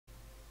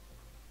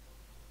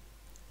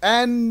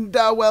And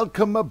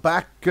welcome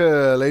back,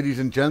 ladies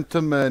and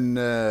gentlemen.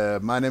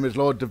 My name is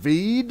Lord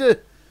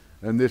David,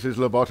 and this is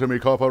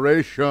Lobotomy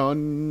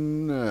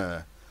Corporation.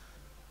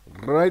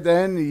 Right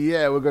then,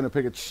 yeah, we're going to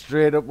pick it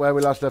straight up where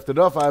we last left it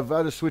off. I've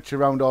had to switch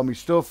around all my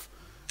stuff.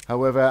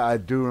 However, I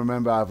do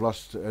remember I've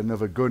lost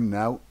another gun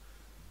now.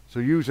 So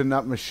using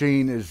that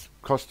machine is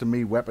costing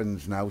me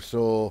weapons now.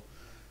 So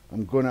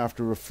I'm going to have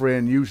to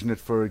refrain using it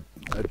for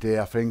a day,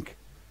 I think,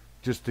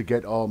 just to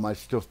get all my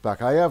stuff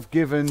back. I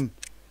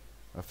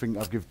think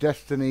I've given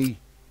Destiny,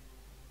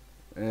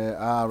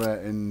 Ara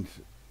and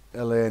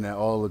Elena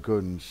all the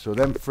guns. So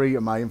them three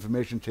are my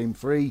information team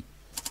free.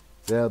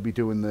 They'll be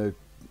doing the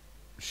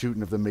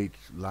shooting of the meat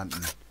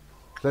lantern. So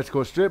let's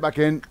go straight back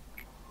in.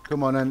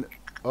 Come on in.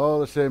 All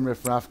the same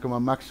riffraff. Come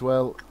on,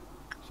 Maxwell.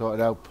 Sort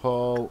it out.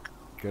 Paul,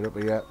 get up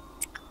here.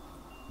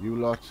 You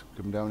lot,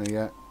 come down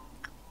here.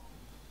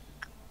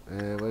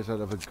 Where's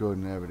that other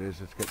gun? There it is.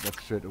 Let's get that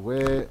straight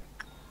away.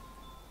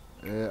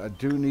 I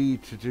do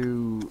need to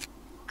do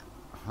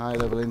high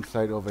level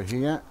insight over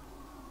here.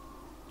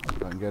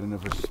 If I can get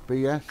another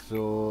spear,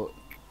 so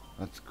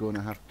that's going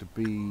to have to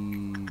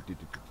be.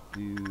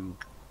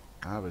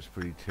 That was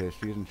pretty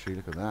tasty, isn't she?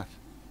 Look at that.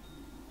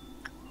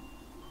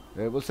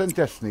 We'll send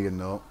Destiny in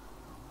though,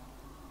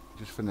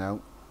 just for now.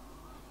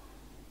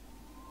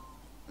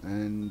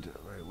 And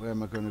right, where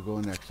am I going to go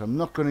next? I'm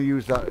not going to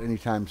use that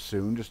anytime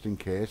soon, just in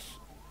case.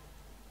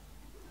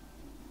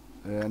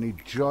 I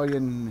need Joy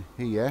in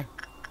here.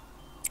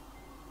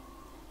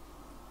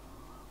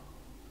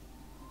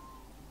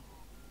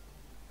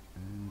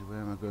 And where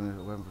am I going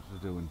to? What am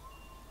I doing?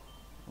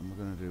 What am I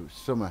going to do?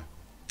 Summer.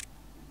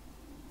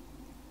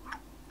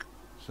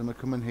 Summer,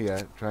 come in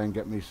here. Try and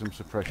get me some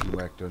suppression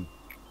work done.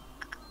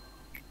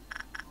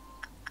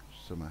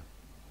 Summer.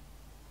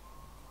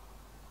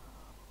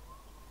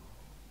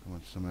 Come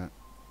on, Summer.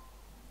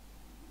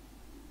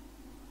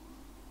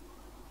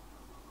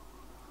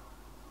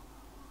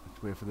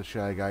 Let's wait for the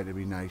shy guy to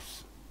be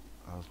nice.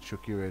 I'll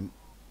chuck you in.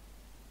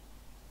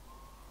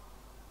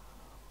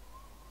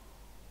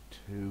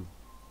 2.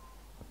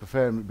 I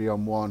prefer him to be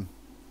on 1.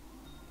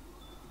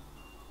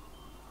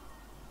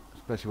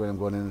 Especially when I'm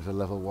going in as a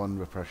level 1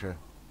 repressor.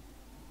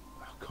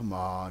 Oh, come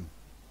on.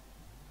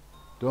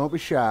 Don't be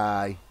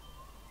shy.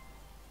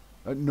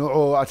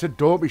 No, I said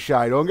don't be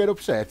shy. Don't get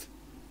upset.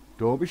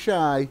 Don't be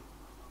shy.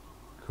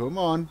 Come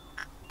on.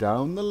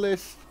 Down the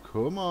list.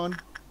 Come on.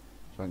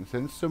 So I can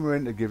send Summer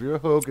in to give you a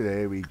hug.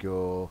 There we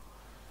go.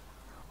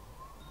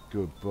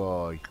 Good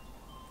boy.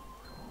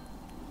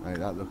 Right,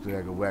 that looks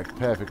like it worked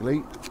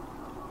perfectly.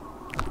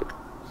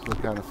 Still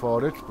can't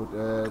afford it, but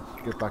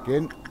let's get back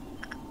in.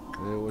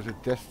 Was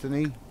it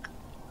Destiny?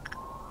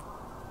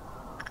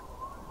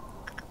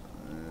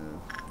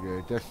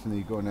 Yeah,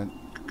 Destiny, go on then.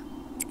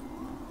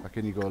 Back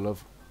in you go,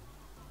 love.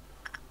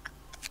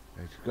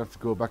 You've got to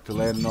go back to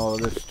learning all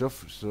of this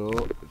stuff, so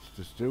let's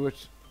just do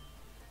it.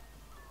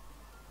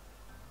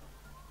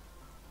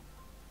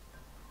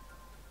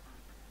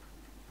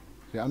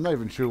 See, I'm not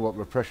even sure what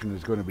repression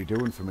is going to be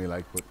doing for me,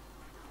 like, but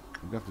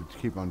we're going to have to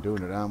keep on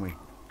doing it, aren't we?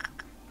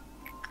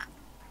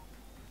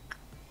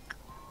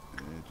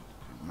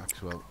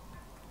 Maxwell.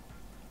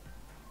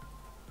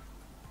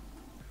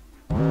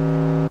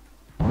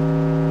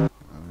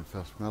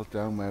 First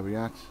meltdown, where we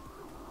at?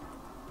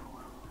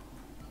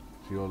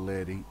 It's the old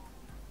lady.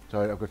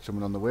 Sorry, I've got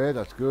someone on the way,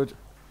 that's good.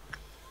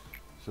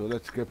 So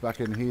let's get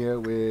back in here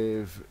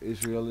with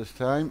Israel this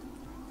time.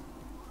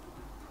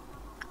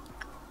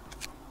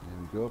 There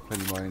we go,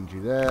 plenty more energy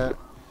there.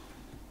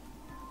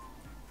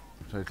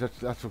 So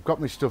that's I've got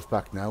my stuff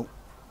back now.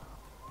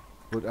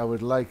 But I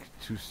would like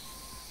to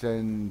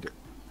send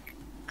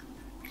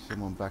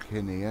someone back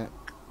in here.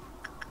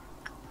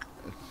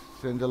 Let's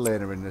send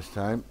Elena in this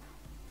time.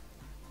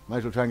 Might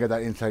as well try and get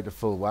that insight to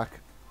full whack.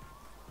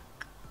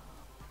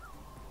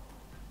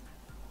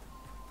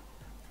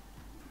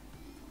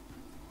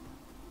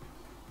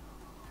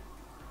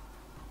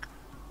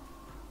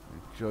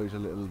 Joy's a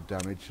little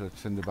damaged, so let's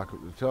send her back up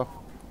to the top.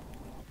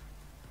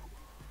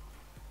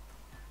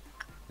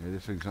 Yeah,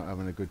 this thing's not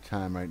having a good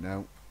time right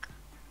now.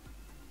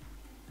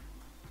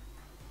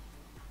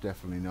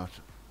 Definitely not.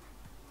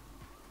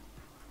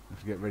 Have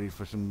to get ready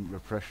for some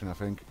repression, I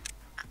think.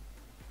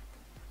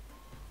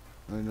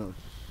 I know.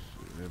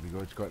 There we go,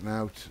 it's gotten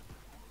out.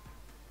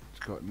 It's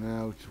gotten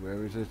out.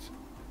 Where is it?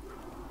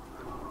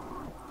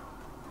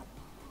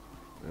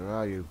 Where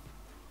are you?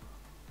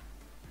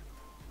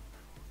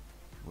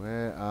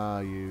 Where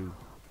are you?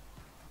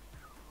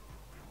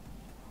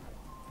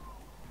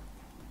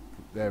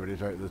 There it is,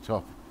 right at the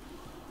top.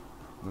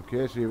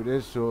 Okay, so here it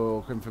is.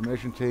 So,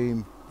 information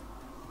team.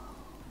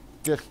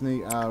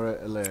 Destiny, Ara,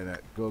 Elena.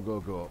 Go, go,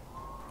 go.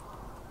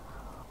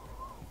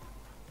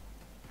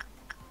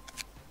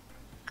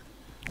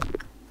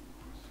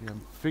 I'm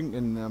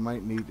thinking I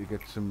might need to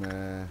get some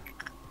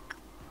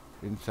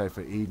insight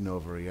for Eden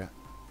over here.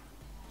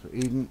 So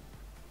Eden,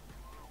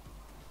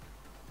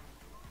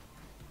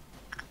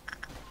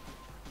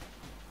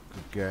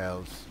 good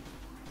girls.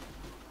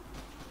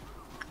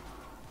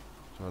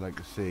 That's what I like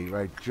to see.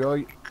 Right,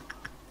 Joy,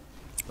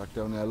 back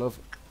down there, love.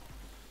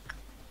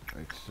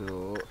 Right,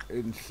 so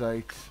in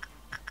sight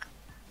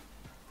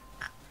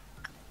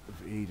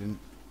of Eden.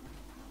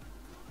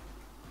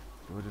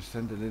 Do I just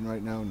send it in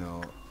right now?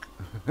 No.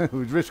 It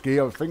was risky,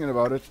 I was thinking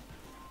about it.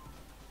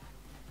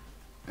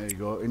 There you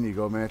go, in you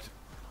go, mate.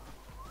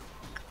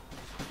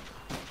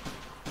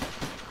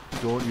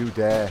 Don't you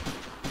dare.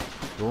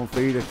 Don't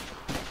feed it.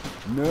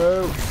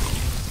 No!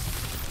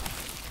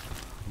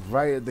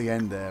 Right at the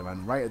end there,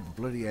 man. Right at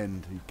the bloody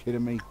end. Are you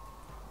kidding me?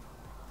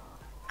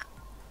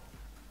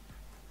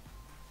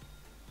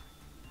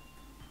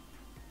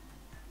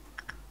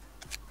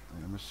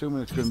 I'm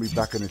assuming it's going to be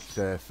back in its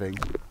thing.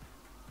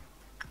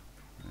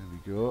 There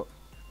we go.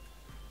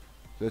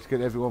 So let's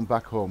get everyone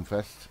back home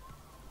first.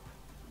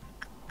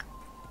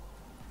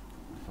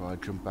 Before I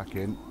jump back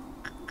in.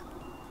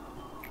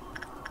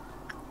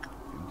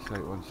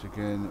 Insight once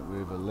again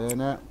with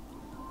Elena.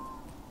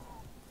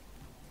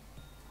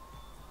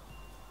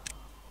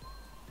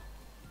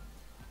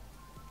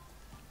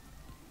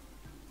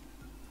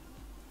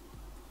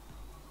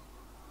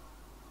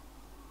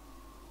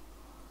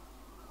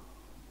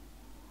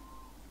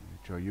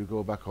 Joe, you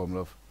go back home,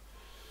 love.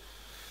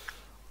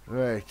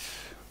 Right.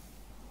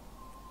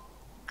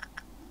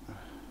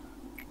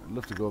 I'd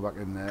love to go back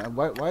in there.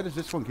 Why does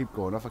this one keep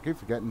going off? I keep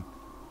forgetting.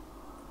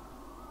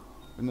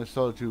 When the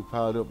solitude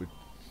piled up, it's...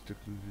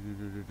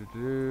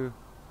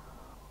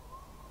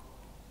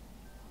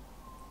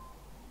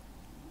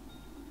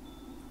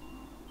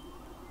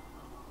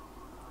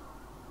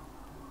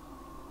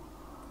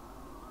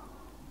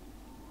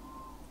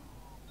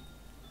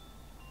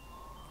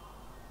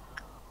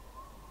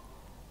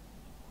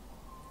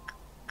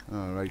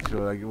 Alright, so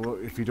like,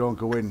 if you don't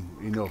go in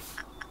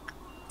enough,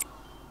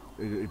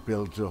 it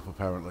builds up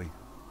apparently.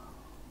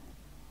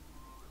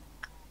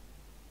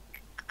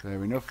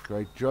 Fair enough.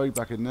 Right, Joy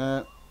back in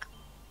there.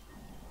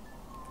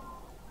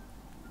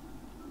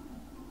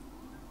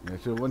 Yeah,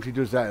 so once he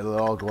does that, it'll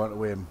all go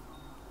onto him.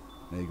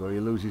 There you go,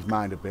 he'll lose his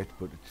mind a bit,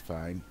 but it's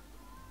fine.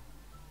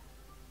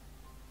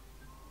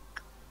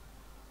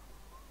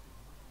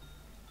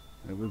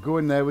 We'll go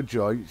in there with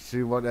Joy,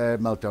 see what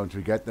meltdowns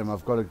we get. Then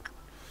I've got to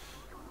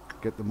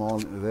get them all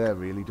into there,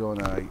 really,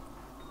 don't I?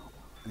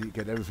 I need to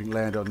get everything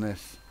landed on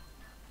this.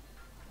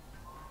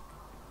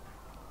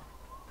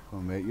 Come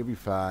on, mate, you'll be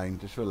fine.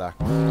 Just relax.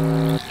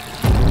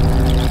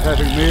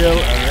 Perfect meal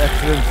and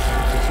excellent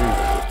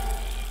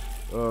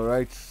substitute.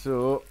 Alright,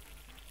 so...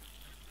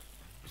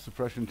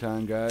 suppression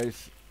time,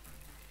 guys.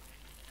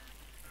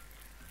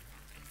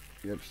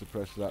 Yep,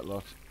 suppress that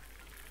lot.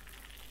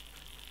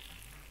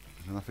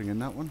 Is there nothing in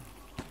that one?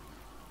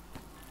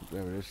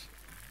 There it is.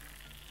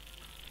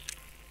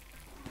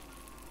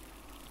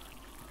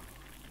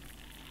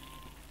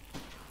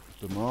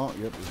 Some more.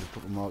 Yep, there's a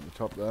couple more at the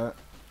top there.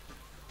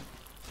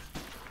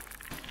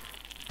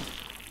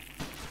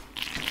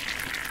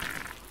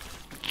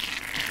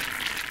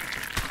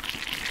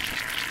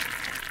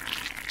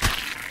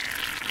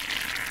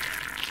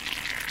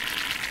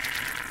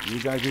 What are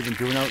you guys even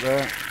doing out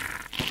there?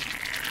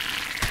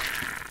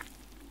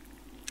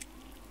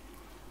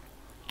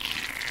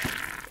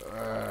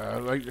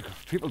 Like,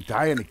 people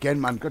dying again,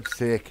 man, God's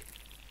sake.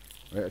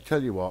 Right, I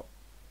tell you what,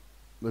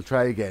 we'll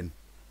try again.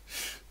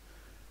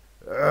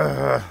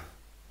 This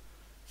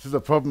is the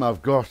problem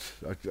I've got.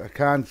 I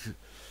can't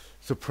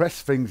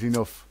suppress things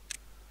enough.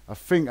 I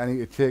think I need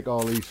to take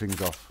all these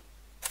things off.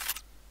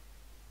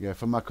 Yeah,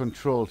 for my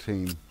control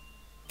team.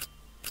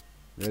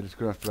 They're just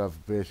going to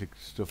have basic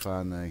stuff,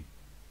 aren't they?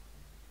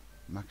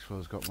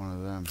 Maxwell's got one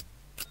of them.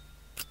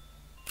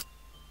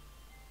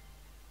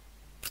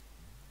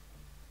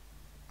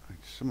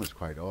 Summer's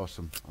quite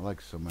awesome. I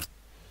like Summer.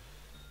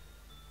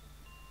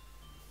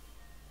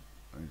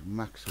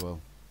 Maxwell.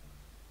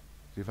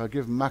 See, if I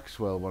give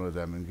Maxwell one of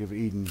them and give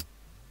Eden...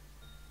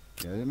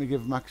 Yeah, let me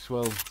give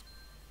Maxwell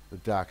the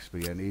dark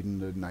spear and Eden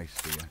the nice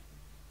spear.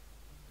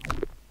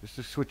 Just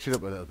to switch it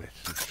up a little bit.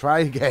 Let's try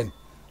again.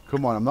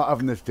 Come on, I'm not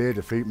having this day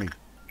defeat me.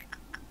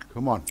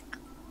 Come on.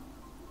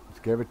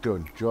 Let's get it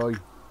done. Joy.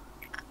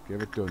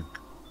 Get it done.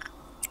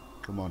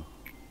 Come on.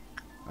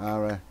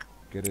 Ara,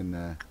 get in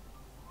there.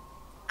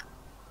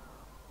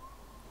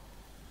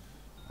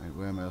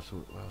 Right, what else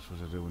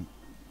was I doing?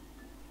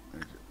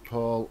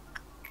 Paul,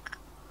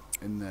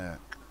 in there.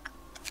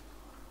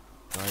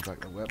 Buy back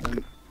the weapon.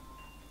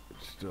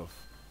 Good stuff.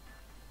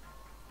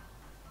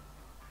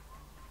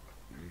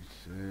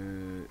 It's,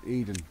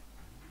 Eden.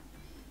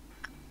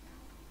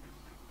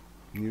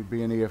 Can you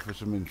be in here for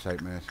some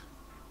insight, mate?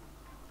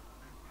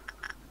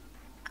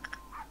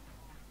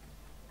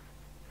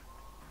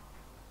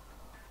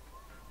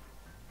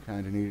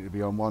 Kinda needed to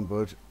be on one,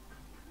 bud.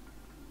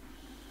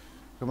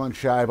 Come on,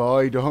 shy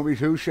boy, don't be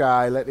too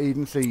shy. Let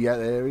Eden see ya.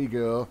 There we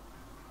go.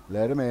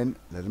 Let him in.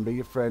 Let him be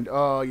your friend.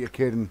 Oh, you're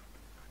kidding.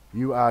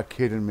 You are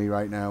kidding me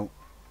right now.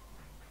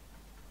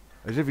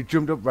 As if he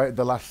jumped up right at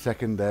the last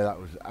second there.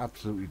 That was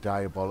absolutely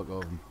diabolical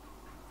of him.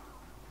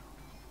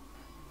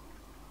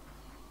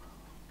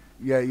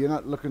 Yeah, you're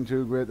not looking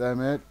too great there,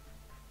 mate.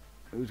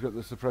 Who's got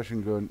the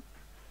suppression gun?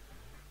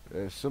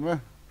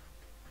 Summer?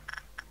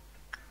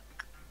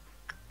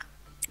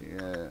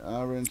 Yeah,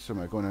 Aaron. in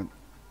somewhere. Go on in.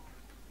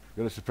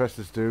 Gotta suppress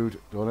this dude.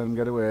 Don't let him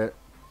get away.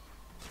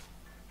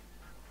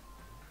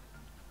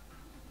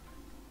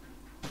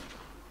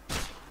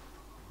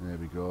 There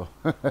we go.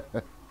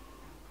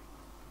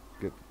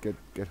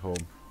 Get home.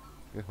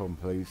 Get home,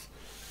 please.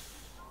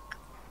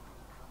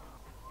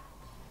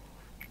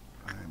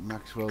 Alright,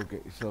 Maxwell,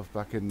 get yourself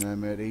back in there,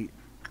 matey.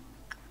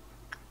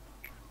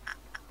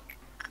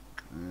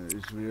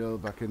 Israel,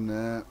 back in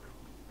there.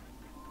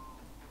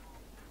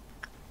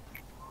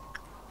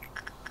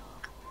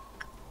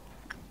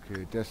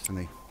 Okay,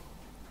 Destiny.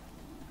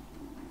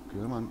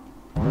 Come on.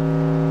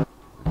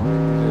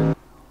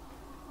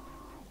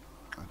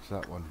 That's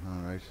that one,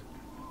 alright.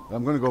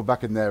 I'm going to go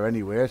back in there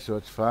anyway, so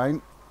it's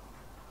fine.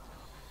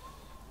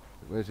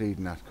 Where's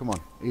Eden at? Come on,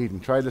 Eden,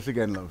 try this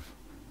again, love.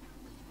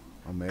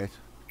 Oh, mate.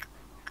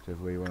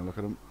 Whichever way you want to look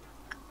at him.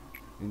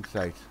 In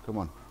sight, come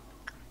on.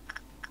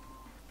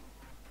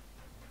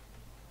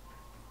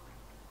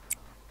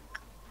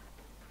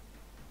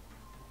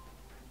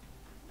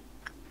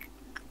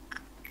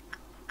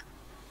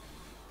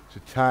 It's a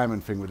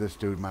timing thing with this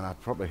dude, man. I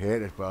probably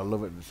hate it, but I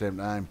love it at the same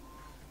time.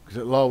 Because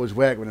it'll always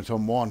work when it's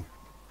on one.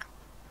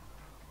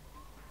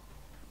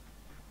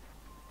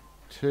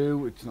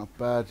 2, it's not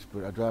bad,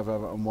 but I'd rather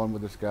have it on 1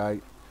 with this guy.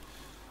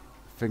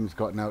 Thing's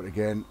gotten out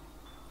again.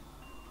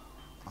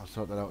 I'll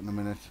sort that out in a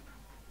minute.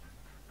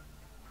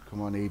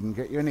 Come on, Eden,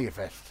 get your knee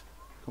vest.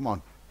 Come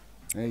on.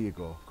 There you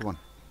go. Come on.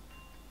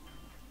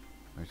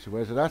 Right, so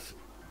where's it at?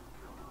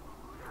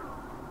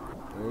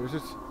 Where is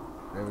it?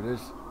 There it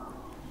is.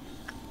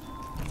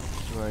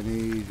 So I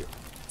need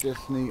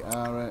Disney,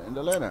 Ara, and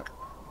Elena.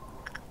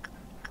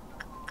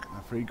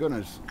 Our 3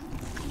 gunners.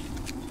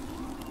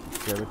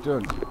 Get it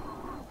done.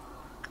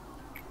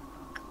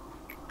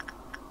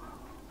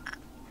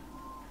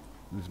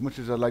 As much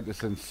as I'd like to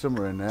send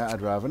Summer in there,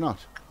 I'd rather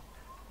not.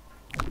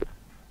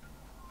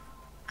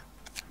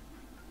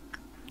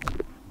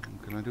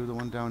 Can I do the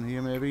one down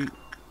here, maybe?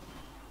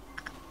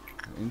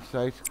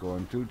 Insight? Go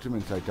on, do some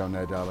insight down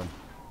there, darling.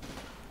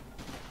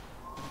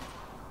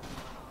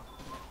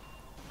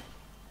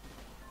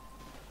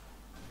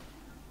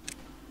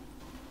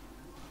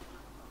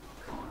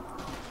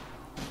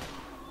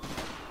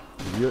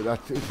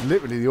 It's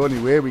literally the only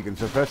way we can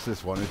suppress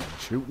this one is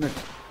shooting it.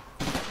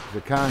 If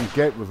it can't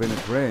get within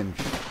its range,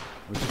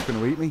 it's just going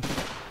to eat me.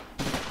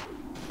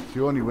 It's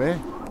the only way.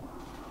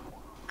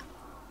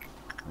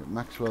 Right,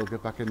 Maxwell,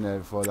 get back in there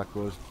before that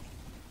goes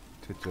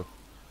tits up.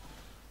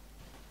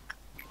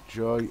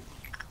 Joy,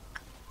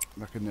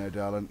 back in there,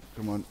 darling.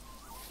 Come on.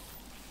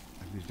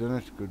 He's done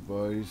it. Good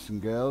boys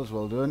and girls,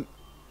 well done.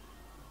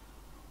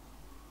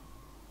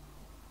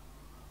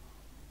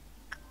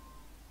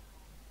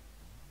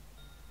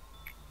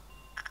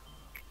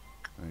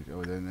 Right,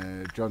 oh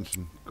then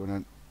Johnson, going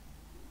on.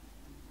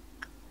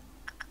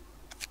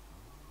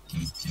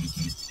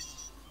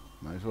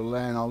 Might as well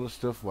learn all the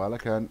stuff while I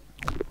can.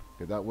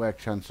 Get that work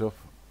chance up.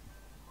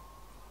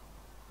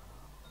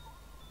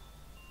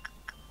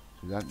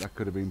 See that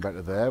could have been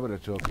better there, but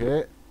it's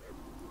okay.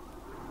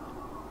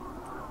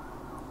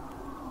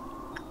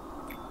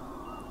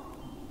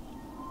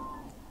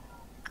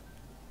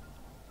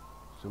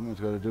 Someone's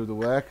got to do the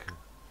work.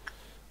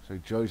 So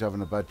Joy's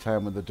having a bad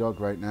time with the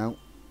dog right now.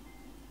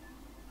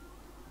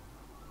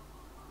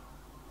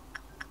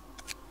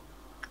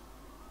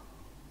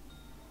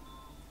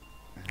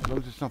 As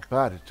long as it's not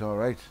bad, it's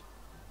alright.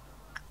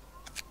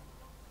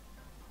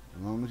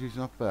 As long as he's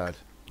not bad.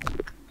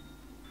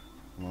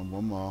 Come on,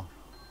 one more.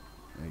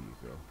 There you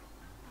go.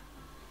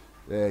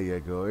 There you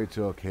go, it's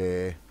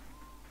okay.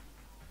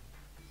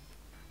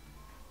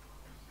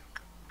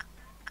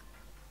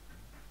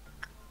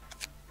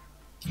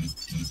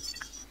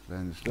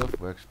 Learn the stuff,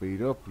 work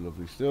speed up,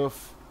 lovely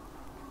stuff.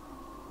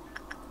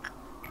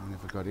 And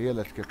if I got here,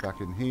 let's get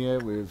back in here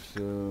with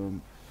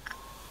some...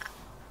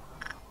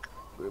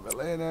 with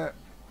Elena.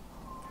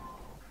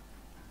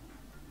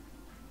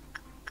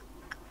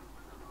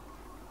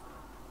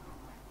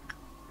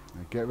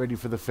 Get ready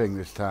for the thing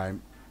this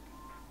time.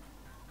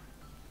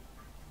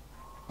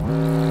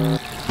 God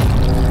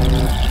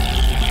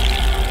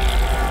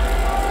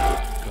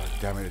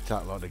damn it, it's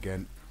that lot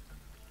again.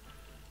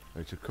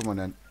 Right, so come on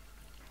then.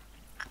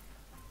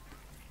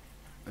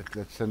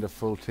 Let's send a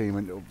full team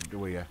into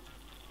here.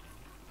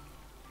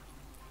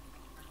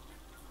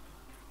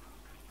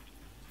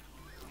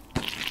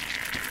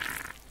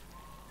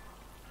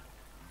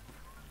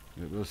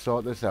 We'll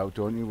sort this out,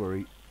 don't you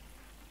worry.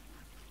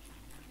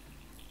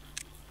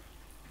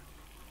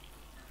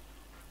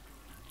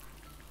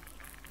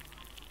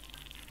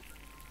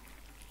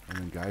 And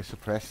then guys,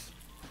 suppress.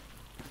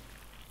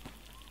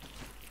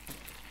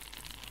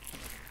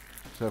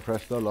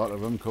 Suppress a lot of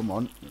them, come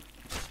on.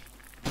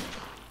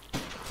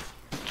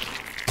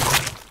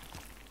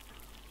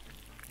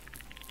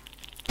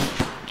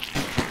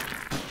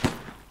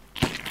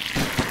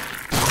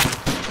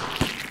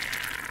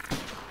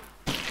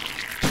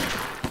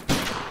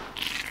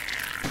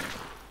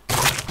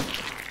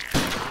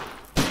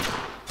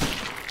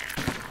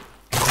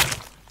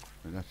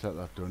 And that's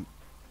that done.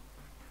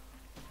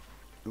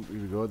 Oh,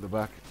 here we go at the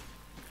back.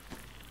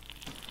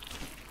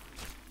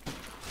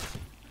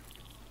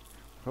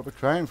 Proper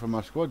trying for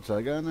my squads,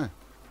 like, aren't they?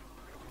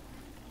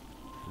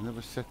 They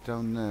never sit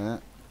down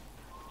there.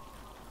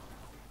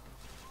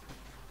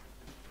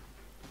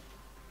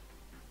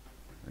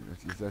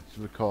 Let's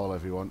recall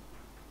everyone.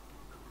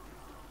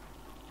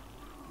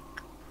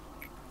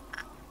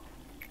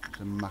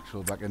 Send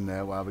Maxwell back in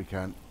there while we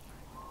can.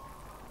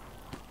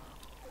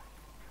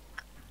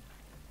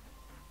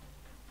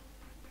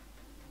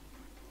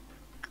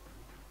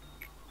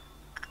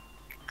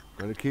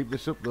 Gotta keep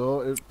this up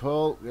though.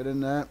 Paul, get in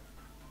there.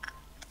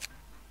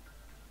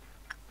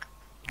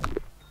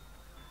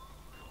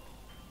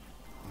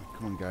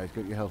 Come on guys,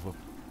 get your health up.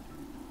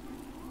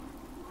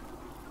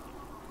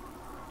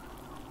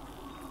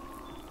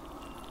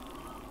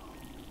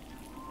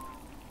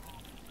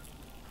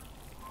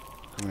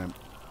 Come on.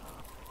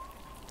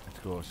 Let's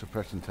go,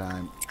 suppressing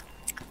time.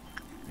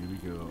 Here we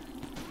go.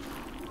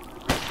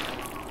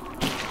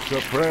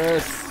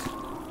 Suppress!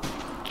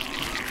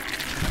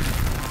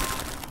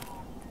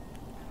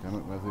 Damn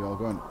it, where have they all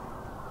gone?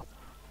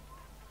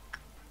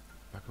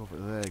 Back over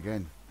there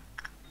again.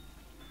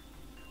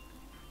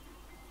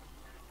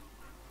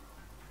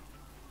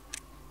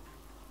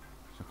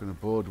 It's not going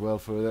to bode well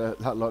for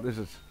that lot, is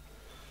it?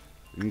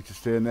 You need to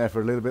stay in there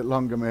for a little bit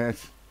longer,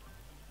 mate.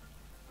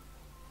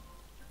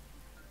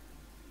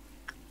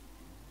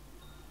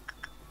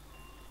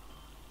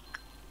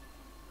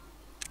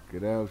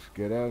 Get out,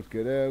 get out,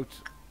 get out.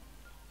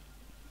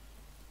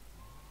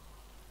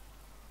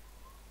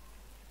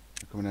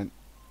 They're coming in.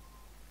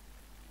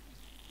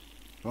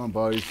 Come on,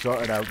 boys,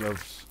 sort it out,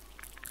 loves.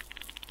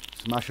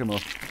 Smash them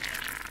up.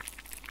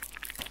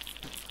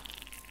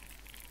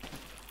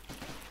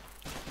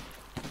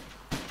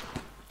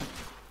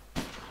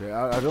 See,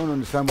 I don't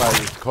understand why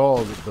it's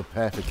called the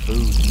perfect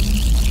food.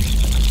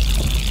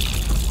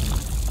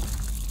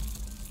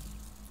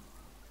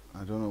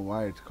 I don't know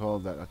why it's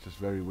called that. That's just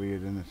very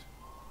weird, isn't it?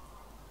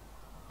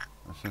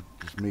 That's not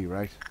just me,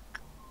 right?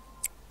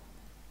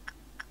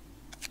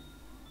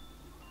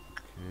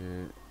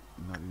 Okay,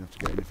 not enough to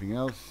get anything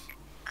else.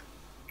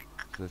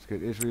 So let's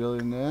get Israel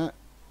in there.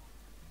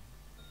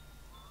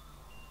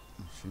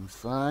 Seems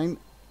fine.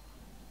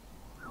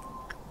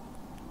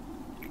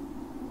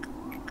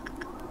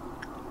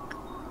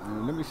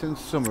 Let me send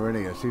Summer in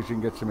here, see if she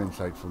can get some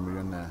insight from me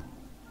in there.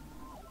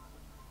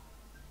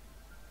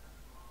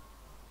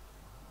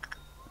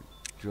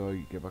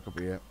 Joy, get back up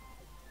here.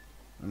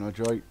 Oh no,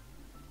 Joy.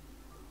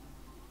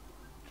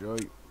 Joy.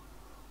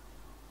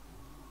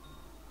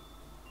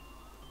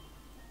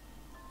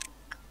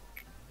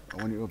 I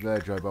want you up there,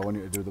 Joy, but I want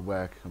you to do the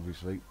work,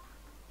 obviously.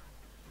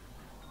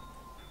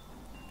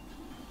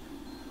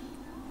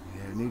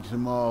 Yeah, need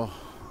some more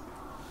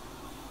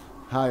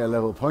higher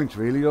level points,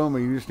 really, don't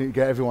we? You just need to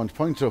get everyone's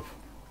points up.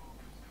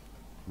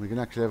 We can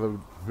actually have a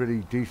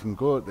pretty decent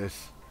go at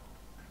this.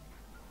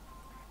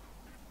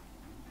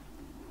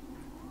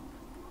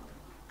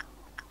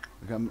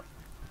 Like, I'm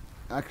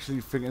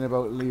actually thinking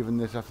about leaving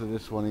this after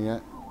this one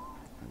here.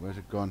 Where's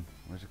it gone?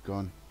 Where's it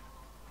gone?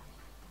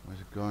 Where's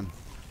it gone?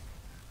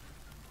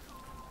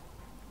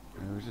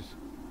 Where is it?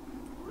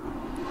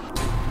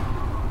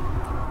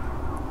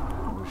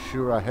 I was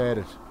sure I heard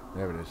it.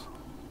 There it is.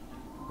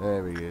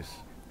 There he is.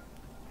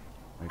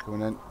 Right,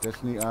 coming in.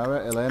 Destiny,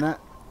 Ara, Elena.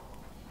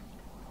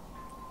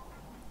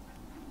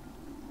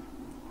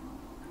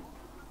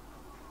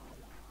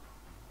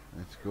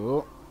 Let's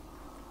go.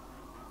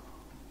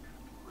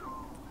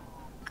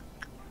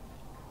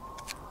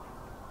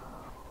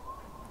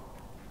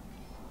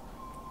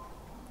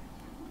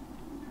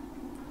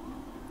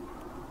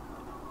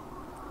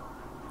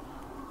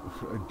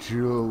 A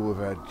jewel we've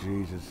had,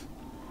 Jesus.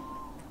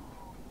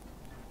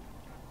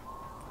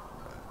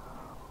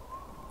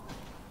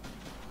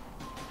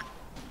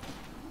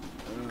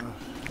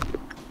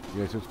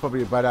 Yeah, so it's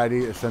probably a bad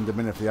idea to send them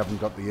in if they haven't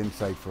got the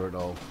insight for it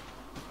all.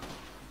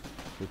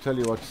 So tell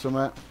you what,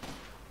 Summer.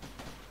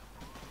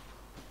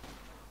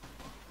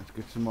 Let's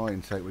get some more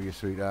insight with you,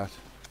 sweetheart.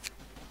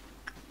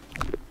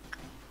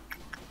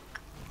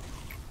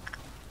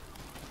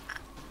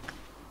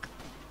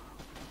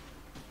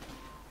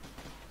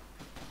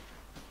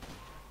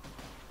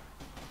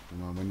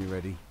 Come on, when you're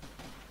ready.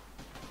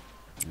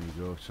 There you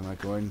go, Summer,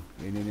 going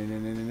in.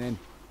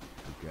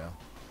 Good girl.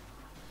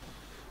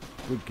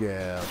 Good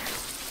girl.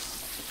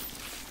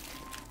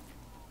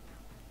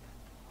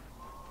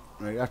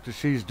 Right, after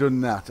she's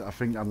done that, I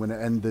think I'm going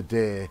to end the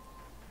day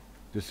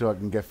just so I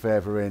can get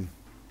further in.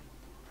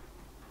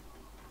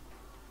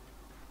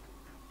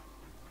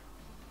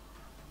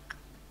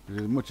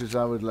 Because as much as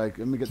I would like,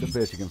 let me get the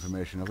basic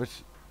information of it.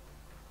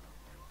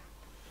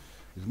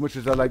 As much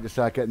as I'd like to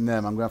start getting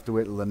them, I'm going to have to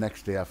wait till the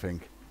next day, I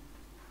think.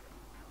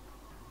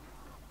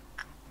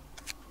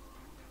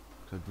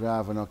 So I'd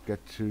rather not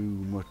get too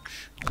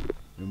much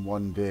in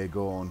one day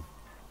going.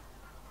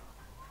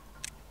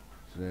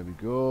 So there we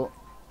go.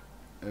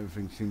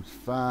 Everything seems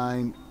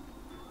fine.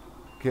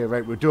 Okay,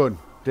 right, we're done.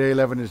 Day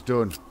 11 is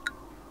done.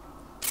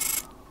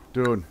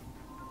 Done.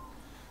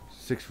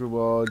 6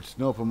 rewards,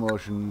 no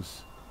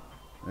promotions.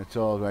 That's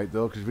all right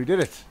though, because we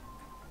did it.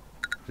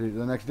 See you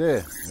the next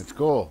day. Let's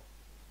go.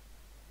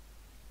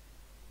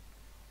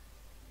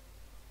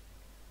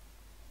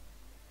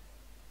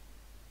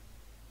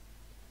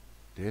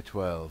 Day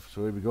 12.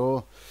 So here we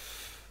go.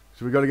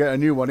 So we got to get a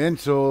new one in.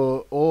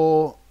 So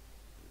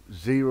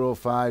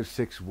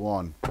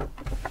 0561.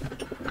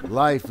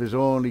 Life is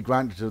only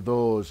granted to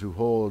those who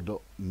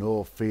hold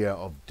no fear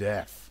of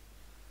death.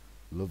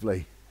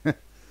 Lovely.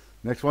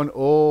 Next one,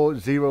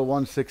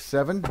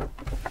 0167.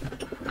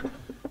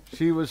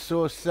 She was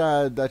so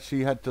sad that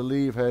she had to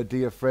leave her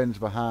dear friends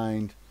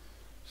behind,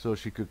 so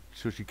she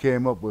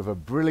came up with a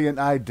brilliant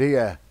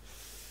idea.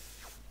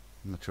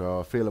 I'm not sure how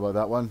I feel about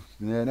that one.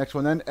 Next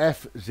one then,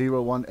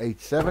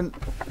 F0187.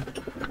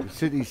 The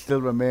city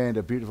still remained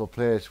a beautiful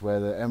place where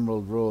the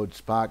emerald road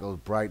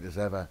sparkled bright as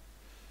ever.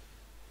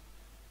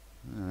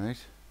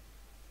 Alright.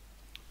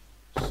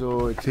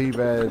 So it's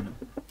either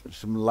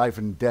some life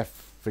and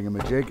death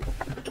thingamajig,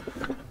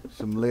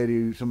 some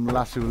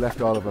lass who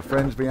left all of her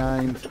friends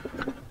behind,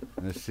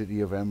 and a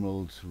city of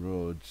emerald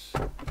roads.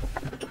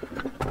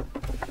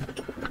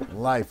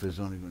 Life is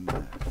only going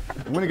to...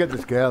 I'm going to get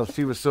this girl.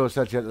 She was so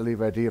sad she had to leave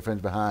her dear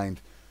friends behind,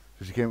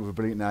 so she came up with a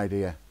brilliant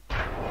idea.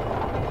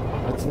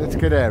 Let's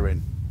get her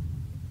in.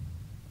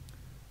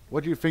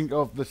 What do you think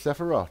of the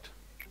Sephiroth?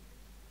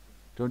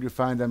 Don't you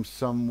find them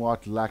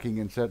somewhat lacking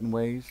in certain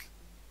ways?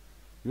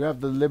 You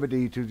have the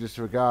liberty to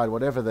disregard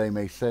whatever they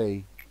may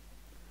say.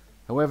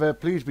 However,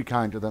 please be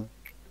kind to them.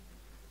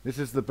 This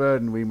is the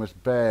burden we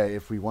must bear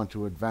if we want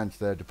to advance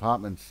their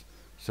departments,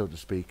 so to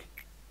speak.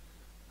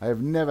 I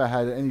have never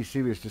had any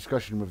serious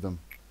discussion with them.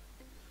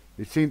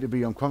 They seem to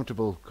be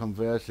uncomfortable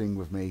conversing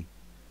with me,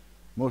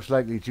 most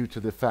likely due to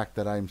the fact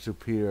that I am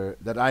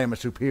a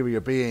superior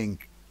being.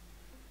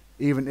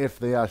 Even if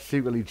they are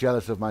secretly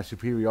jealous of my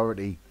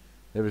superiority,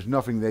 there is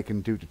nothing they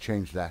can do to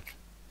change that.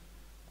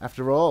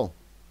 After all,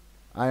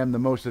 I am the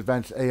most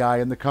advanced AI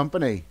in the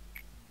company.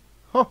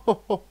 Ho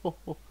ho ho ho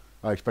ho.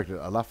 I expected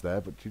a laugh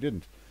there, but she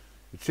didn't.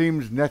 It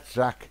seems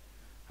Netzach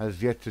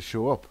has yet to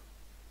show up.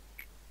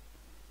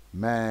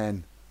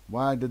 Man,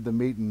 why did the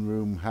meeting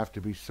room have to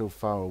be so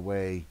far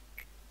away?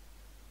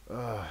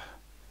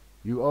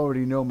 You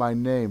already know my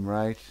name,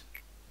 right?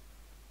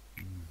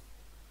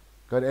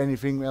 Got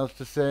anything else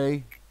to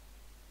say?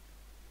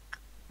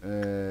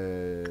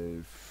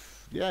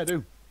 Yeah, I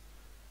do.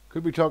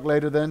 Could we talk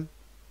later then?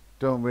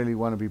 Don't really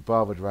want to be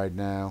bothered right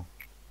now.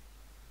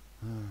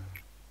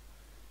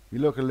 You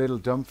look a little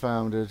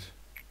dumbfounded.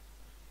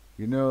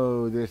 You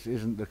know this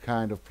isn't the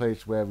kind of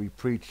place where we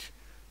preach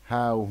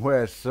how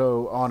we're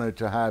so honored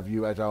to have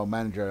you as our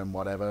manager and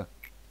whatever.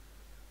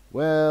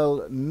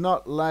 Well,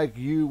 not like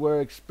you were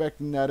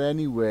expecting that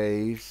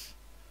anyways.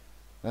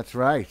 That's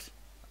right.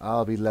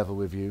 I'll be level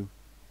with you.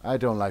 I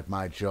don't like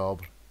my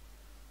job.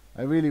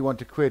 I really want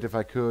to quit if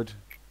I could.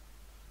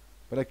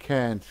 But I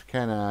can't,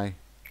 can I?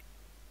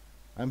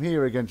 I'm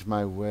here against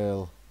my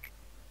will.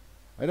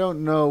 I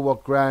don't know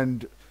what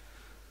grand...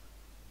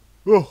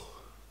 Oh!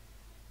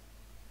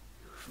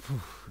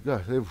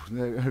 God,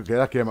 okay,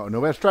 that came out of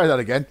nowhere. Let's try that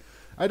again.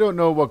 I don't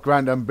know what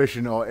grand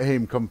ambition or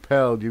aim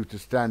compelled you to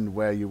stand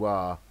where you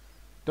are.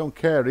 Don't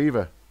care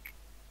either.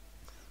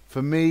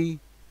 For me,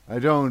 I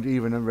don't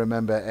even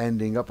remember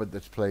ending up at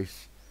this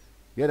place.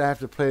 Yet I have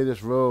to play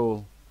this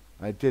role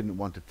I didn't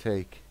want to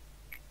take.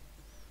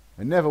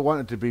 I never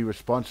wanted to be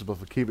responsible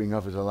for keeping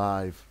others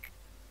alive.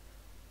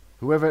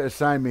 Whoever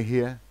assigned me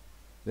here,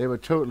 they were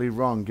totally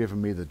wrong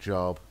giving me the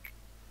job.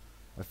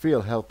 I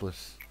feel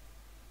helpless.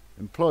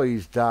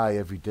 Employees die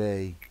every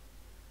day.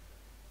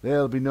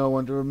 There'll be no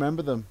one to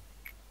remember them.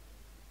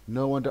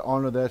 No one to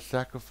honor their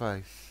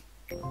sacrifice.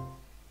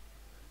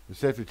 The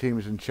safety team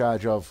is in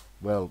charge of,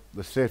 well,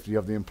 the safety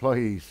of the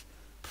employees.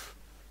 Pfft,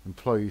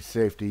 employee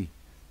safety.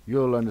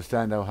 You'll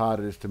understand how hard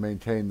it is to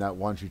maintain that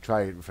once you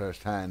try it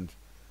firsthand.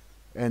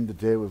 End the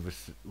day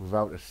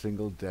without a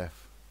single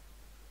death.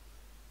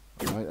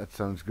 Alright, that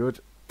sounds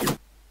good.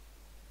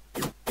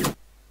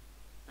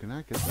 Can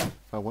I get that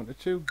if I wanted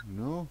to?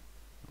 No?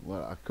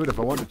 Well, I could if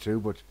I wanted to,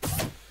 but...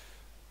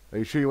 Are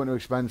you sure you want to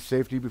expand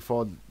safety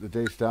before the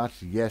day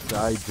starts? Yes,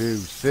 I do.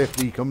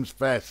 Safety comes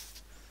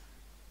first.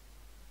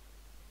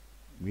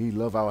 We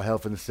love our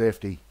health and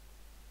safety.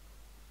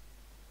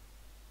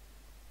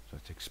 So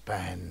let's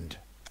expand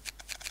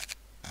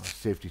our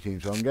safety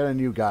team. So I can get a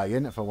new guy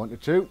in if I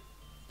wanted to,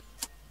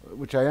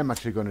 which I am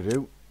actually going to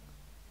do.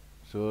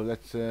 So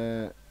let's...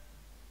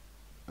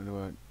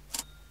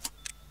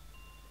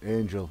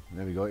 Angel.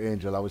 There we go,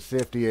 Angel. Our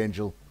safety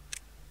Angel.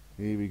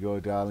 Here we go,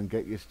 darling.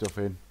 Get your stuff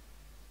in.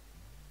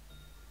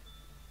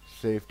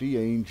 Safety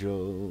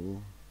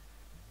Angel.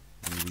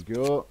 Here we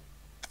go.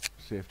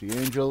 Safety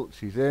Angel.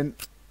 She's in.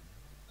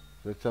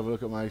 Let's have a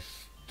look at my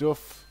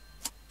stuff.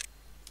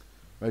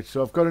 Right,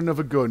 so I've got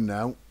another gun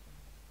now.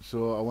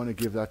 So I want to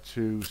give that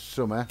to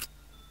Summer.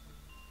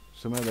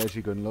 Summer, there's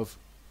your gun, love.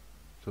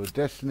 So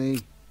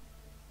Destiny.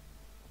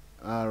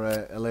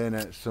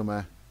 Elena,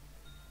 Summer.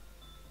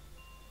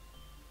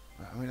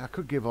 I mean, I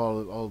could give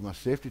all my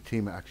safety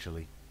team it,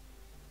 actually.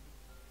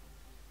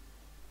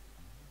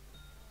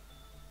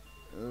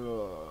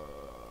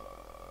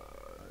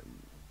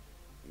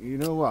 You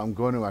know what? I'm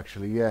going to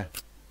actually, yeah.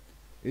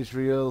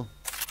 Israel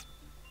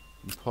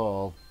and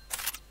Paul,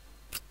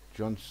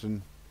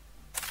 Johnson,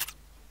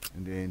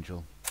 And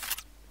Angel.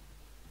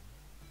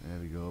 There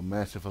we go,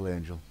 Merciful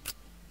Angel.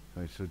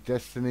 Right, so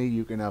Destiny,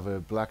 you can have a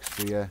black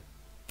spear.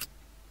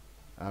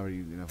 Ari,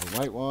 you can have a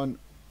white one.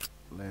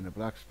 Lane a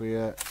black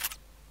spear.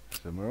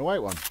 Summer a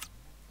white one.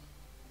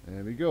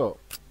 There we go.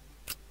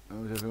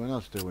 How's everyone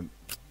else doing?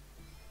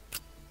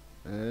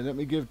 Let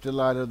me give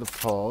Delilah the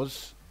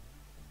pause.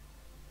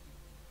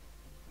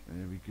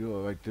 There we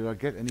go. Right, did I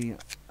get any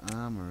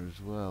armor as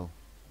well?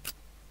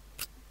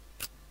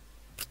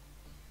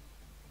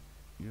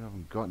 You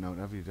haven't gotten out,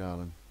 have you,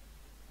 darling?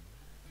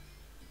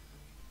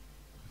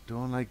 I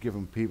don't like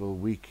giving people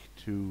weak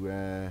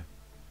to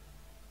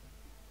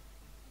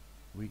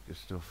weaker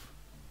stuff.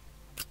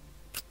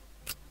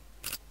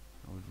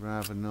 I would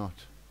rather not.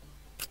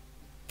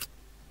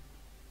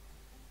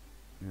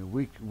 You know,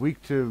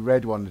 weak to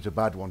red one is a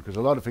bad one because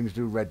a lot of things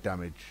do red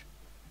damage.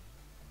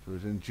 So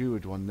there's an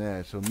endured one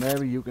there. So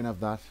Mary, you can have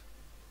that.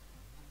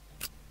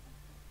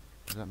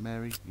 Is that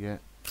Mary? Yeah.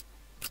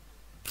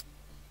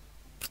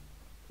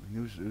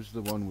 And who's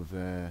the one with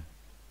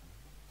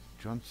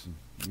Johnson?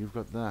 You've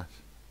got that.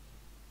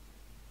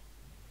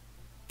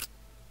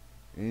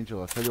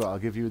 Angel, I'll tell you what, I'll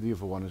give you the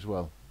other one as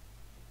well.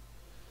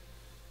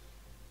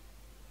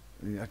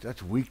 I mean,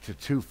 that's weak to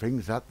two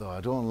things, that though. I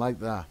don't like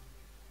that.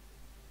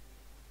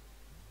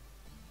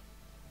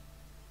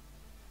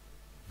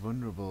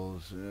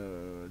 Vulnerables.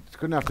 It's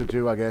good enough to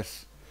do, I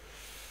guess.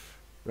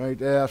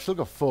 Right, I've still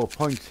got 4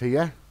 points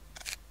here.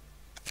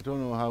 I don't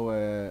know how.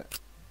 I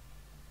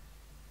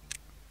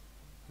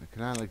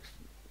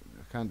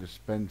can't just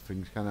spend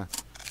things, can I?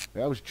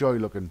 That was Joy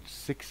looking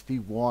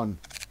 61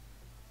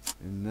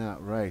 in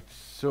that. Right,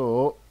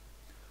 so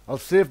I'll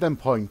save them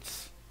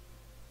points.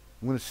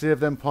 I'm going to save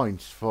them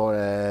points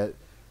for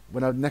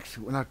when I get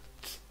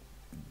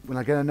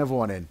another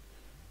one in.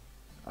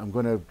 I'm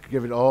going to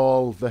give it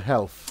all the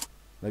health.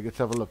 Like, let's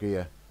have a look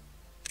here.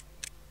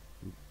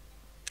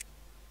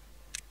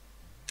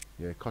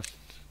 Yeah, it costs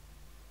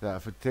that.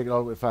 If I take it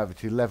all with 5,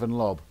 it's 11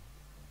 lob.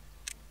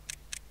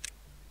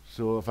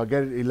 So if I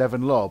get it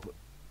 11 lob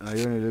and I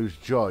only lose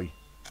Joy,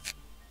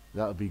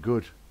 that'll be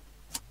good.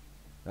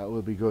 That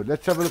will be good.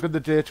 Let's have a look at the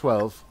day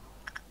 12.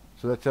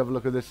 So let's have a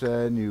look at this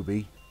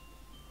newbie.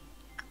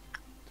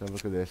 Let's have a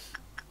look at this.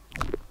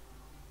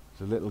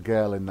 There's a little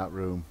girl in that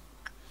room.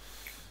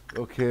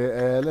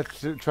 Okay,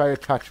 let's try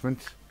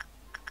attachment.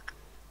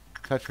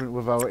 Attachment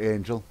with our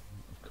angel,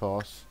 of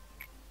course.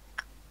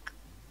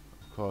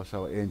 Of course,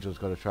 our angel's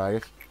got to try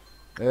it.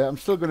 I'm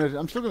still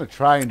gonna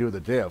try and do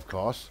the day, of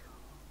course.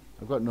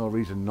 I've got no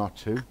reason not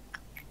to.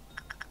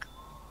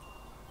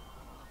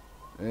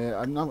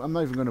 I'm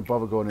not even going to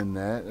bother going in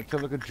there. Let's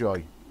have a look at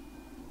Joy.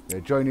 Yeah,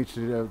 Joy needs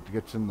to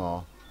get some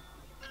more.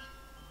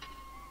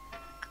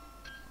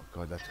 Oh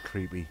God, that's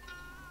creepy.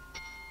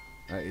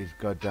 That is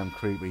goddamn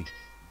creepy.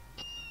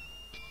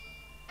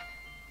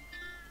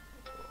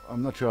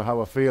 I'm not sure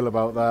how I feel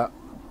about that.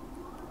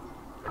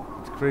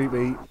 It's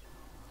creepy.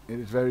 It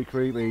is very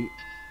creepy.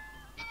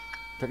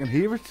 I can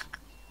hear it.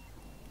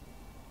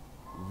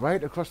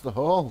 Right across the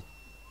hall.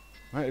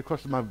 Right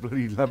across my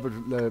bloody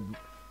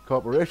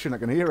corporation, I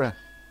can hear her.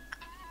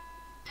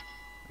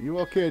 Are you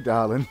okay,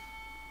 darling?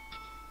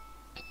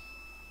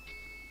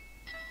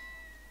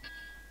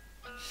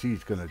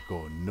 She's gonna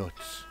go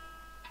nuts.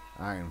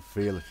 I can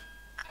feel it.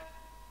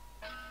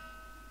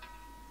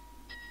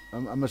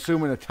 I'm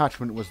assuming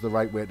attachment was the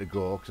right way to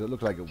go, because it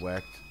looked like it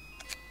worked.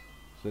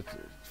 So it's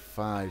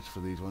 5s for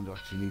these ones. Oh,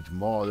 she needs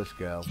more, this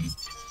girl.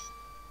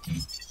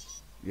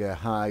 Yeah,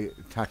 high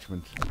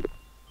attachment.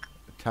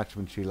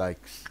 Attachment she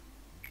likes.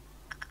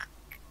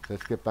 So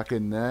let's get back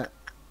in there.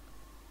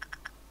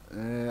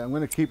 I'm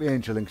going to keep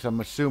Angel in, because I'm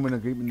assuming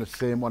I'm keeping the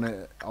same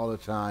one all the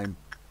time.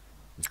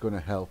 It's going to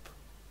help.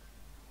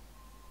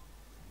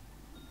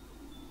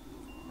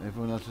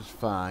 Everyone else is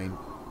fine.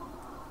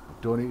 I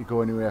don't need to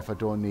go anywhere if I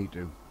don't need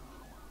to.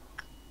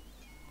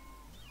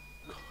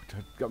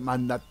 God,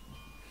 man, that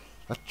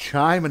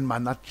chiming,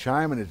 man, that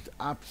chiming is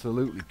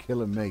absolutely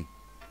killing me.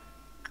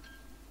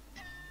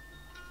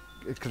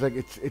 It's because like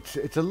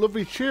it's a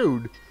lovely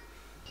tune,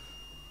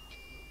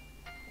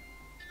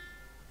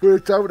 but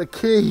it's out of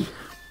key,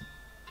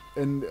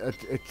 and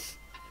it's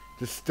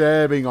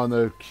disturbing on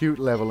the cute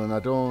level, and I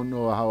don't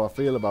know how I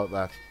feel about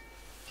that.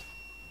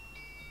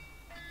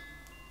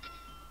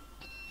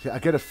 See, I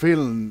get a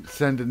feeling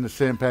sending the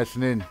same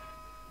person in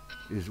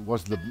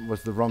was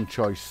the wrong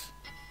choice.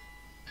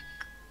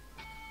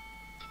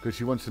 Because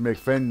she wants to make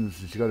friends,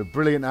 and she got a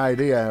brilliant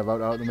idea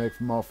about how to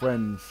make more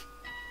friends.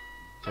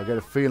 So I get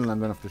a feeling I'm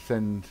going to have to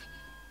send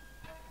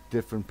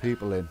different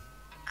people in.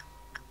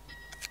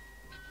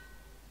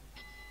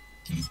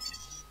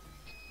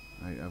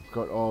 Right, I've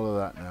got all of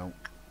that now.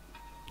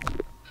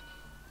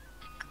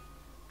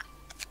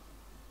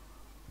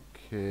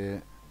 Okay.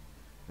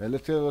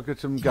 Let's have a look at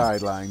some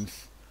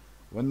guidelines.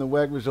 When the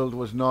work result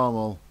was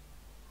normal,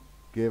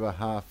 gave a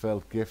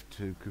heartfelt gift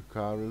to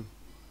Kukaru.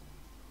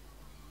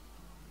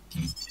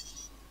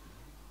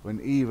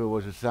 When Eva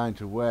was assigned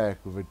to work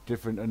with a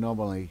different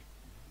anomaly,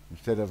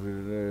 instead of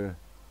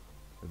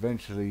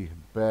eventually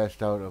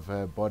burst out of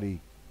her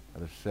body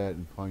at a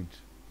certain point.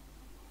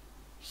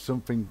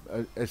 something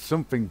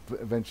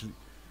eventually.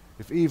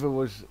 If Eva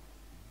was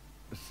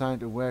assigned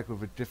to work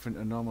with a different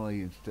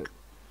anomaly instead.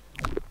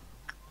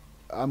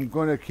 I'm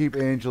going to keep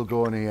Angel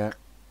going here.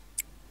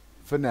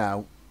 For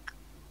now.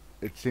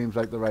 It seems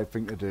like the right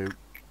thing to do.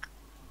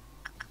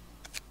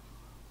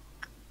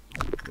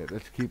 Yeah,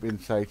 let's keep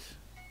Insight.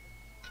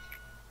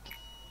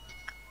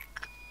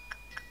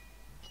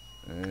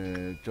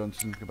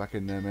 Johnson, go back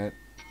in there, mate.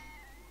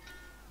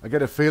 I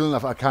get a feeling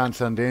if I can't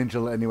send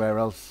Angel anywhere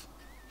else.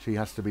 She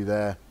has to be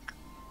there.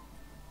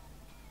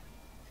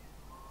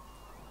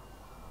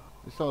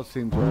 This all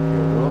seems okay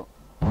though.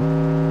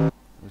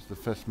 There's the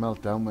first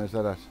meltdown. Where's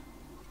that at?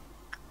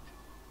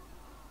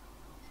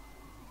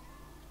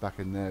 Back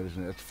in there,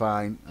 isn't it? It's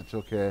fine. That's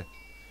okay.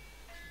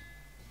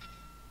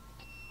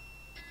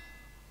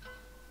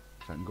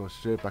 So I can go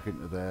straight back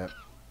into there.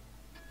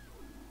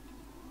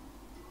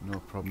 No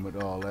problem at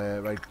all.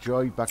 Right,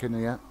 Joy, back in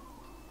here.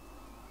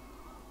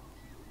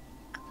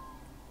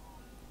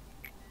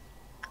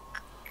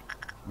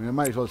 I mean, I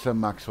might as well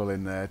send Maxwell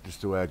in there just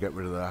to get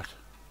rid of that.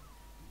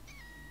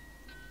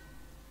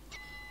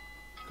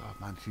 God,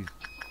 man, she's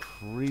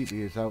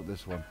creepy as out,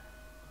 this one.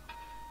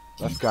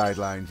 That's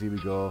guidelines. Here we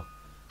go.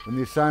 When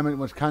the assignment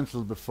was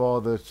cancelled before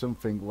the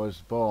something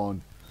was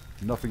born,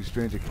 nothing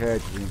strange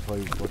occurred to the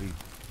employee's body.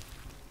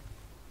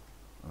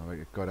 Alright,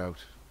 it got out.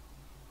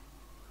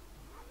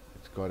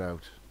 It's got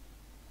out.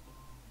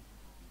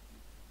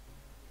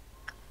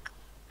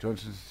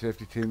 Johnson's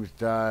safety team has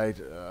died.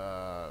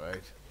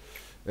 Right.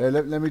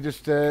 Let me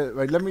just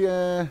right. Let me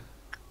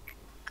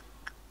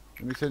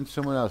send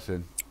someone else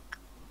in.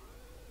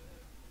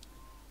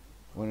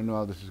 I want to know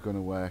how this is going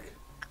to work.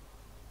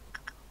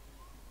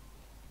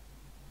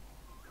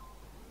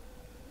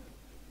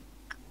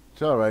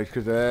 It's alright,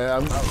 because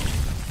I'm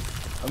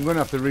going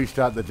to have to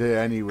restart the day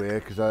anyway,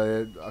 because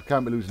I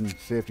can't be losing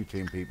safety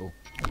team people.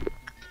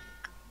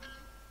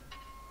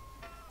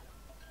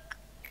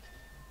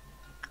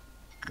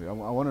 I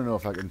want to know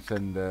if I can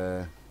send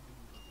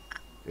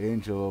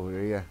Angel over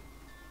here.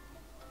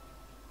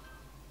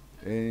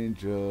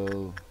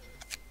 Angel.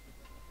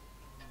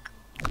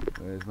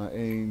 Where's my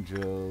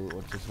Angel?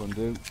 What's this one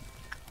do?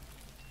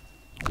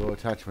 Go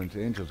attachment.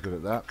 Angel's good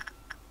at that,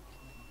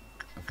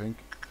 I think.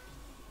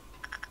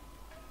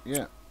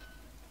 Yeah.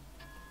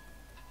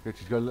 Okay,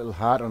 she's got a little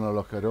heart on her,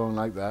 look. I don't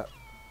like that.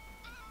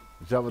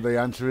 Is that what the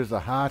answer is? The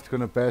heart's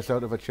going to burst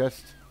out of her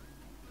chest?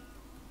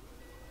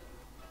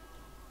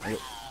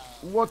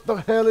 What the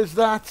hell is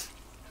that?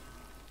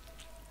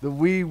 The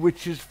wee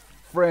witch's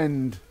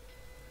friend.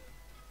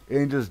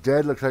 Angel's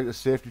dead. Looks like the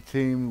safety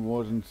team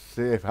wasn't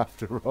safe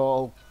after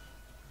all.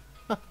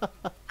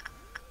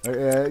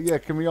 Yeah,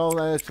 can we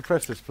all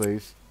suppress this,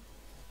 please?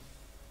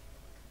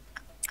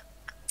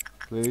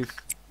 Please.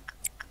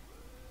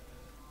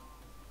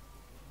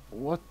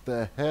 What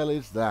the hell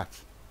is that?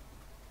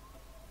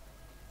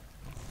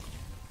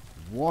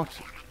 What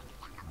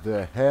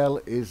the hell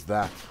is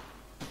that?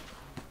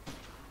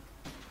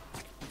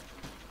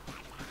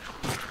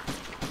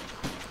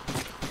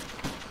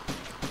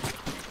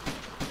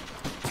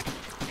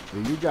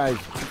 Yeah, you guys...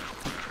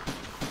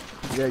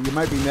 Yeah, you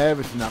might be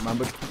nervous in that, man,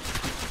 but...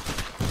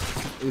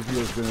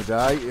 Israel's gonna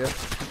die, yeah.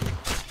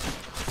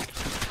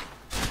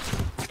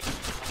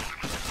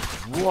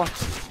 What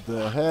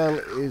the hell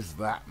is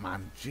that,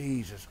 man?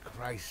 Jesus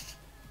Christ.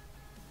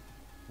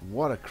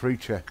 What a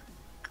creature.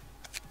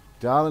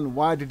 Darling,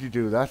 why did you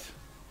do that?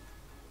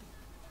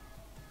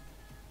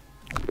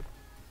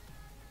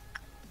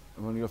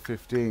 I've only got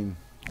 15.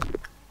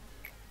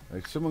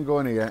 Right, someone go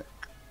in here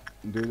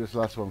and do this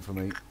last one for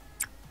me.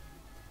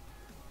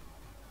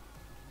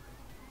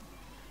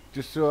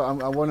 Just so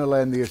I want to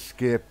learn the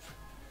escape.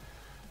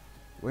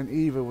 When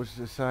Eva was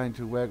assigned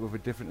to work with a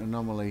different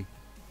anomaly,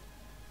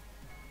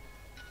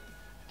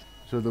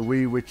 so the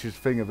wee witch's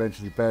thing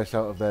eventually burst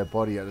out of their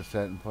body at a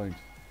certain point.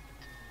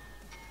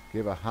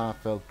 Give a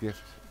heartfelt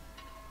gift.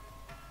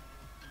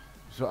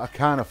 So I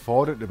can't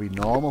afford it to be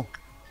normal.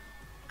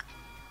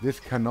 This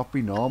cannot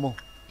be normal.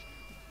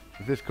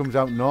 If this comes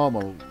out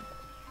normal,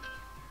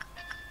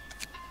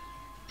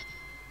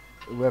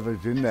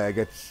 whoever's in there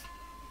gets...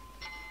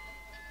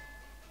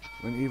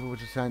 When Eva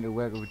was assigned to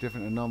work with a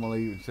different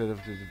anomaly instead of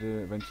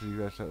eventually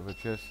burst out of her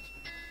chest.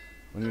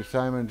 When the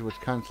assignment was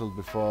cancelled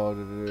before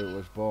it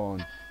was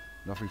born,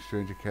 nothing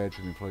strange occurred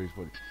to the employee's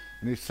body.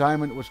 When the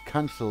assignment was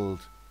cancelled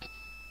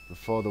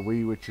before the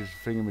wee witch's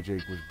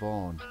thingamajig was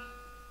born.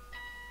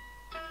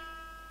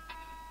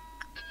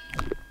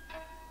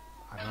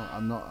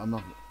 I'm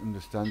not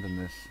understanding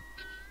this.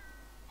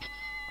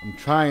 I'm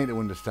trying to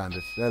understand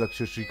it. There, look,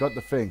 so she got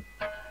the thing.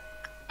 I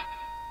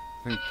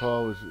think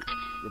Paul was...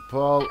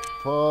 Paul.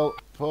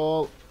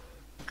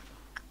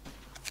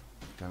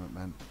 Damn it,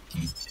 man.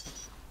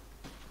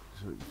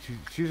 So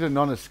she's a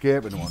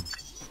non-escaping one.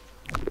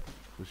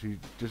 So she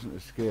doesn't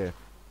escape.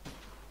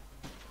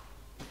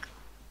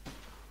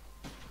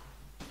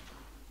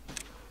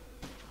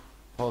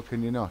 Paul,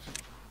 can you not?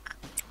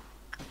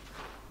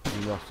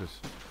 You lost us.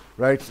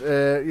 Right,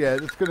 yeah,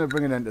 it's going to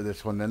bring an end to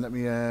this one then. Let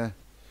me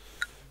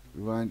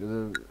rewind to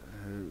the...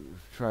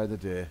 Try the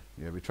day.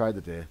 Yeah, we tried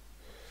the day.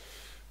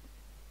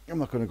 I'm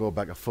not going to go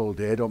back a full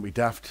day. Don't be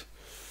daft.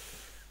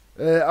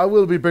 I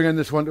will be bringing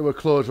this one to a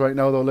close right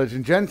now, though, ladies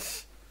and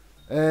gents.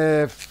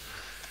 Yeah,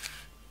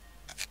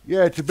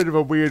 it's a bit of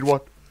a weird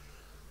one.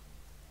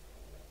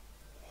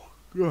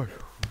 God,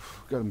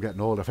 I'm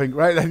getting old, I think.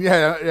 Right then,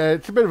 yeah,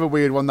 it's a bit of a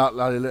weird one, that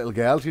little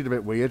girl. She's a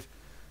bit weird.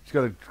 She's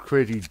got a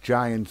crazy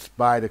giant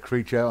spider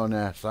creature on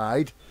her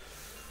side.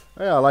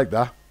 Yeah, I like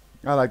that.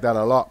 I like that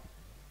a lot.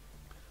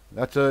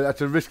 That's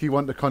a risky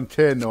one to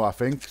contain, though, I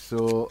think.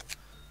 So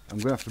I'm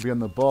going to have to be on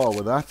the ball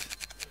with that.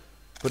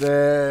 But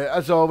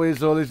as always,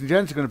 though, ladies and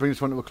gents, I'm going to bring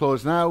this one to a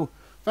close now.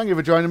 Thank you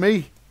for joining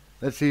me.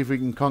 Let's see if we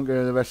can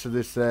conquer the rest of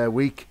this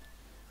week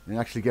and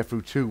actually get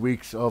through 2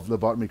 weeks of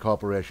Lobotomy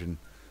Corporation.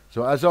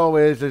 So as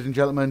always, ladies and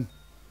gentlemen,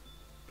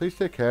 please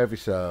take care of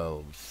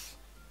yourselves.